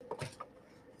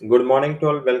Good morning to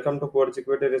all. Welcome to Quartz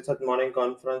Equity Research Morning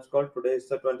Conference Call. Today is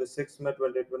the 26 मई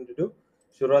 2022।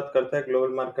 शुरुआत करते हैं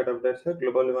global market update से।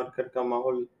 Global market का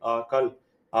माहौल कल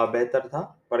बेहतर था।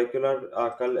 पर्टिकुलर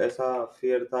कल ऐसा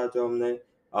फियर था जो हमने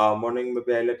मॉर्निंग में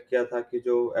भी हाईलाइट किया था कि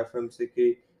जो एफएमसी की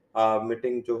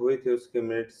मीटिंग जो हुई थी उसकी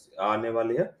मिनट्स आने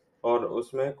वाली है और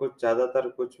उसमें कुछ ज़्यादातर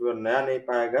कुछ नया नहीं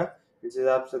पाया गया। इस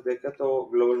हिसाब से देखें तो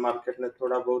ग्लोबल मार्केट ने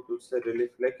थोड़ा बहुत उससे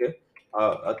रिलीफ लेके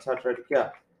अच्छा ट्रेड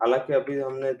किया। हालाँकि अभी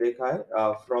हमने देखा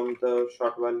है फ्रॉम द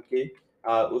शॉर्ट वन की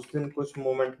उस दिन कुछ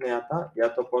मूवमेंट नहीं आता, या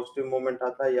तो पॉजिटिव मूवमेंट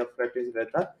आता है या फ्लैटिश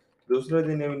रहता है। दूसरे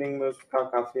दिन इवनिंग में उसका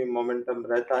काफ़ी मोमेंटम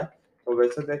रहता है। तो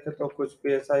वैसे देखें तो कुछ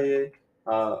भी ऐसा ये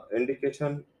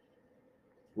इंडिकेशन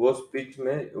वो स्पीच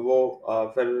में वो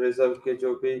फेडरल रिजर्व के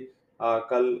जो भी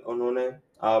कल उन्होंने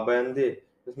बयान दिए,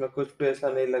 उसमें कुछ भी ऐसा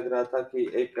नहीं लग रहा था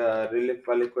कि एक रिलीफ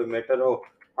वाली कोई मैटर हो।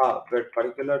 हाँ, बट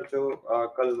पर्टिकुलर जो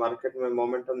कल मार्केट में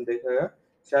मोमेंटम देखा गया,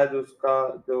 शायद उसका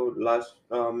जो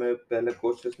लास्ट में पहले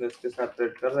कॉशियसनेस के साथ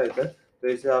ट्रेड कर रहे थे, तो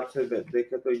इस हिसाब से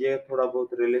देखें तो ये थोड़ा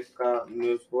बहुत रिलीफ का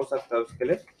न्यूज़ हो सकता है उसके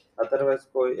लिए। अदरवाइज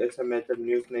कोई ऐसे मेजर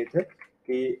न्यूज़ नहीं थे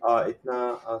कि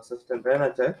इतना सस्टेन रहना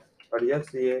चाहिए। और यस,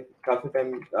 ये काफ़ी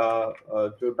टाइम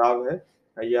जो डाव है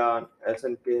या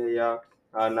एस&पी है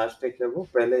या नास्टेक है वो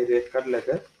पहले ही रेट कर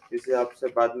लेते हैं। इस हिसाब से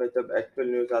बाद में जब एक्चुअल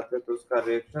न्यूज़ आते हैं तो उसका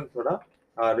रिएक्शन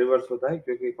थोड़ा रिवर्स होता है,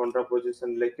 क्योंकि काउंटर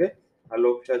पोजीशन लेके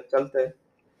लोग शायद चलते हैं।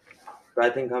 तो आई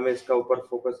थिंक हमें इसका ऊपर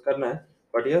फोकस करना है।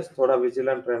 बट यस, थोड़ा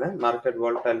विजिलेंट रहना है। मार्केट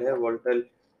वोलेटाइल है, वोलेटाइल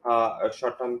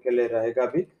शॉर्ट टर्म के लिए रहेगा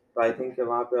भी। तो आई थिंक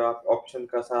वहाँ पे आप ऑप्शन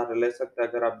का सहारा ले सकते हैं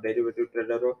अगर आप डेरिवेटिव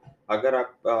ट्रेडर हो। अगर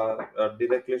आप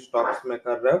डायरेक्टली स्टॉक्स में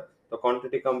कर रहे हो तो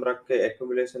क्वांटिटी कम रख के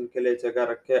एक्यूमुलेशन के लिए जगह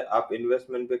रख के आप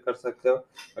इन्वेस्टमेंट भी कर सकते हो।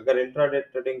 अगर इंट्राडे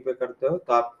ट्रेडिंग पे करते हो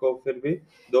तो आपको फिर भी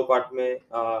दो पार्ट में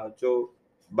जो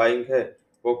बाइंग है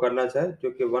वो करना चाहिए,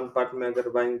 क्योंकि वन पार्ट में अगर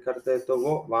बाइंग करते हैं तो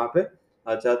वो वहाँ पे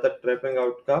ज़्यादातर ट्रैपिंग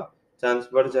आउट का चांस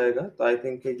बढ़ जाएगा। तो आई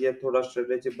थिंक कि ये थोड़ा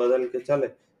स्ट्रेटेजी बदल के चले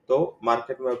तो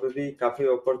मार्केट में अभी भी काफ़ी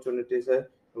अपॉर्चुनिटीज है।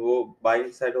 वो बाइंग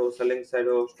साइड हो, सेलिंग साइड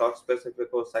हो, स्टॉक स्पेसिफिक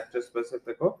हो, सेक्टर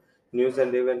स्पेसिफिक हो, न्यूज़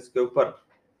एंड इवेंट्स के ऊपर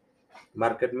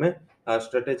मार्केट में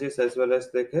स्ट्रेटेजीज एज वेल एज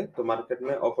देखें तो मार्केट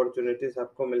में अपॉर्चुनिटीज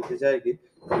आपको मिलती जाएगी।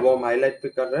 वो हम हाईलाइट भी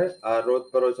कर रहे हैं, रोज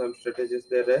बरोज हम स्ट्रेटेजीज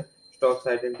दे रहे हैं, स्टॉक्स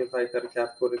आइडेंटिफाई करके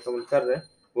आपको रिकमेंड कर रहे हैं।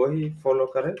 वही फॉलो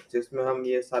करें जिसमें हम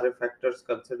ये सारे फैक्टर्स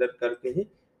कंसिडर करके ही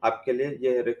आपके लिए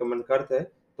ये रिकमेंड करते हैं।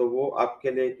 तो वो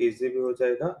आपके लिए इजी भी हो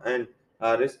जाएगा एंड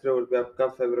रिस्क रिवॉर्ड भी आपका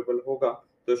फेवरेबल होगा।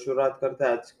 तो शुरुआत करते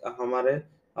हैं आज हमारे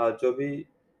जो भी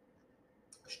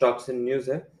स्टॉक्स इन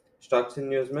न्यूज़ है। स्टॉक्स इन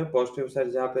न्यूज़ में पॉजिटिव साइड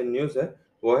जहाँ पे न्यूज़ है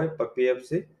वो है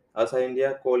पीएफसी, आशा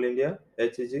इंडिया, कोल India,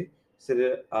 HEG,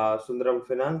 Sundaram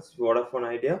finance, Vodafone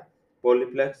idea,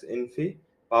 Polyplex, Infy,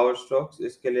 power stocks.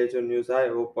 इसके लिए जो न्यूज़ आए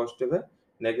वो पॉजिटिव है।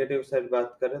 नेगेटिव साइड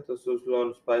बात करें तो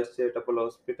Suzlon, SpiceJet, Apollo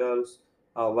Hospitals,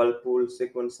 Whirlpool,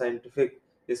 Sequent Scientific,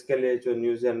 इसके लिए जो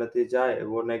न्यूज़ या नतीजा है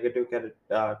वो नेगेटिव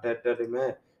टेरिटरी में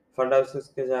है। फंड हाउसेस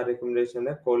के जहाँ रिकमेंडेशन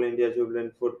है, कोल इंडिया,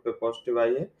 जुबिलेंट फूड पे पॉजिटिव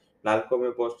आई है, नाल्को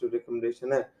में पॉजिटिव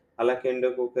रिकमेंडेशन है। हालांकि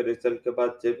इंडिको के रिजल्ट के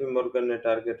बाद जेपी मॉर्गन ने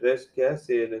टारगेट रेस किया है,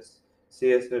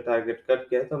 सीएस ने टारगेट कट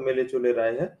किया है, तो मिली जुली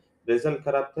राय है। रिजल्ट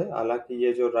खराब थे, हालांकि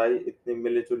ये जो राय इतनी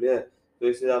मिली जुली है तो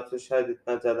इस हिसाब से शायद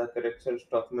इतना ज्यादा करेक्शन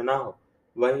स्टॉक में ना हो।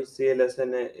 वहीं सीएलएसए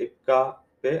ने इक्का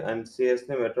पे एंड सीएस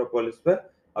ने मेट्रोपोलिस पे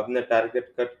अपने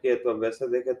टारगेट कट किए। तो वैसे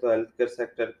देखें तो हेल्थ केयर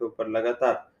सेक्टर के ऊपर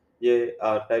लगातार ये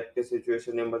टाइप के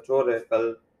सिचुएशन इमर्ज हो रहे हैं।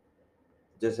 कल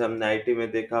जैसे हमने आईटी में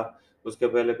देखा, उसके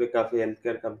पहले भी काफ़ी हेल्थ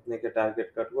केयर कंपनी के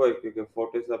टारगेट कट हुए, क्योंकि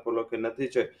फोर्टिस अपोलो के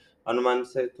नतीजे अनुमान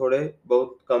से थोड़े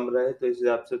बहुत कम रहे। तो इस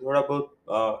हिसाब से थोड़ा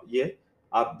बहुत ये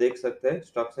आप देख सकते हैं।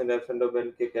 Stocks and F and O ban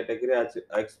की कैटेगरी आज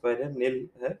एक्सपायर है, नील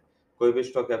है। कोई भी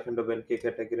स्टॉक एफ एंड ओबेन की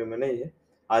कैटेगरी में नहीं है।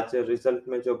 आज रिजल्ट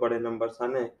में जो बड़े नंबर्स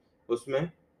आने हैं उसमें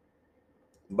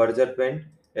Berger paint,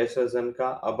 AstraZeneca,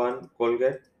 Aban,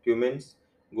 Colgate, Cummins,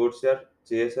 गुडशेयर,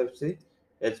 GSFC,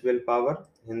 HBL power,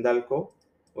 Hindalco,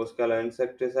 उसके अलावा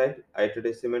insecticide,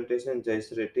 ITD cementation,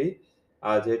 Jayashree T,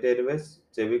 jet Airways,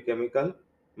 जेबी केमिकल,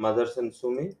 मदरसन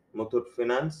सुमी, मुथूट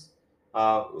फाइनेंस,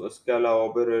 उसके अलावा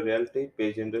Oberoi realty,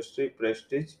 page industry,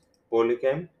 Prestige,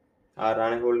 पॉलीकैम,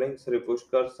 Rani holding, Shri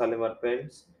Pushkar, Shalimar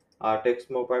paints,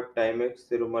 टेक्समोपाइप, Timex,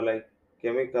 Tirumalai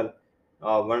chemical,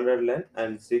 Wonderland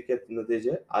and सी के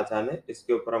नतीजे आज आने,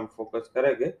 इसके ऊपर हम फोकस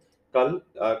करेंगे। कल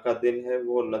का दिन है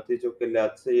वो नतीजों के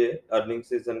लिहाज से ये अर्निंग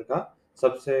सीजन का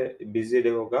सबसे बिजी डे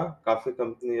होगा। काफी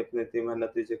कंपनी अपने तिमाही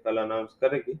नतीजे कल अनाउंस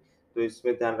करेगी, तो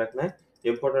इसमें ध्यान रखना है।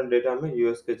 इंपॉर्टेंट डेटा में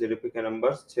यूएस के जीडीपी के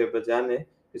नंबर्स 6 बजे आने,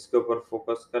 इसके ऊपर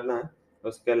फोकस करना है।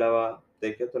 उसके अलावा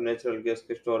देखें तो नेचुरल गैस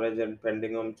के स्टोरेज एंड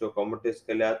पेंडिंग जो कमोडिटीज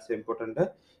के लिहाज से इम्पोर्टेंट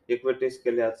है, इक्विटीज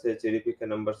के लिहाज से जीडीपी के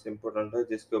नंबर्स इम्पोर्टेंट है,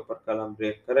 जिसके ऊपर कल हम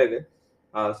ब्रेक करेंगे।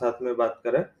 साथ में बात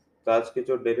करें तो आज की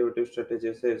जो डेरिवेटिव स्ट्रेटेजी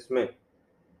है इसमें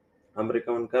हम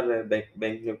रिकमेंड कर रहे हैं बैंक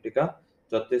बैंक निफ्टी का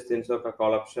 34,300 का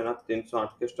कॉल ऑप्शन आप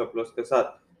 308 के स्टॉप लॉस के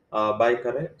साथ बाय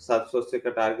करें। 780 का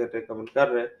टारगेट रिकमेंड कर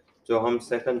रहे हैं। जो हम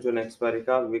सेकंड जून एक्सपायरी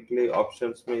का वीकली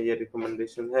ऑप्शंस में ये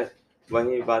रिकमेंडेशन है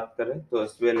वही बात करें तो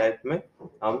एसबीआई लाइफ में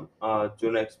हम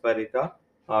जून एक्सपायरी का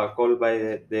कॉल बाय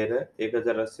दे रहे हैं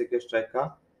 1080 के स्ट्राइक का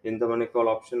in the money call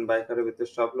option buy करें with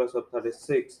stop loss of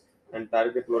 36 and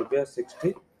target would be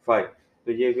 65।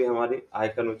 तो ये भी हमारी हाई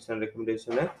कन्विक्शन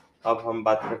रिकमेंडेशन है। अब हम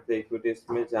बात करते हैं इक्विटीज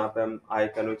में जहाँ पे हम हाई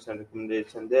कन्विक्शन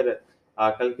रिकमेंडेशन दे रहे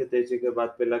हैं। कल की तेजी के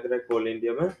बाद पे लग रहा है कोल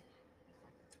इंडिया में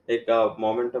एक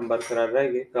मोमेंटम बरकरार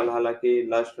रहेगी। कल हालांकि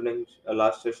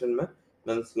लास्ट सेशन में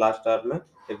मींस लास्ट आवर में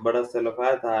एक बड़ा सेल ऑफ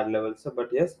आया था हायर लेवल से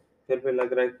बट यस फिर भी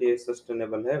लग रहा है कि ये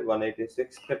सस्टेनेबल है।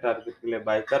 186 के टारगेट के लिए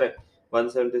बाय करें।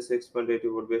 176.80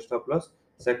 would be stop loss.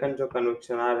 Second जो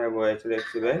कन्विक्शन आ रहा है वो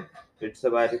HDFC bank it's a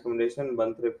buy recommendation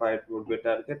 135 would be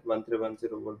target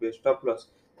 1310 would be stop loss.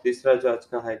 तीसरा जो आज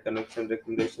का हाई कन्विक्शन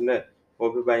रिकमेंडेशन है वो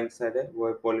भी बाइंग साइड है वो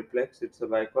है Polyplex it's a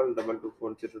bye call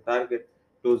 2240 target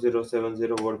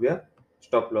 2070 would be a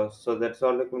stop loss. So that's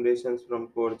all recommendations from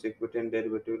Coach Equity and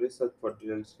Derivative Research. For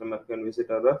details, you can visit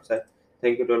our website.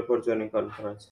 Thank you all for joining conference.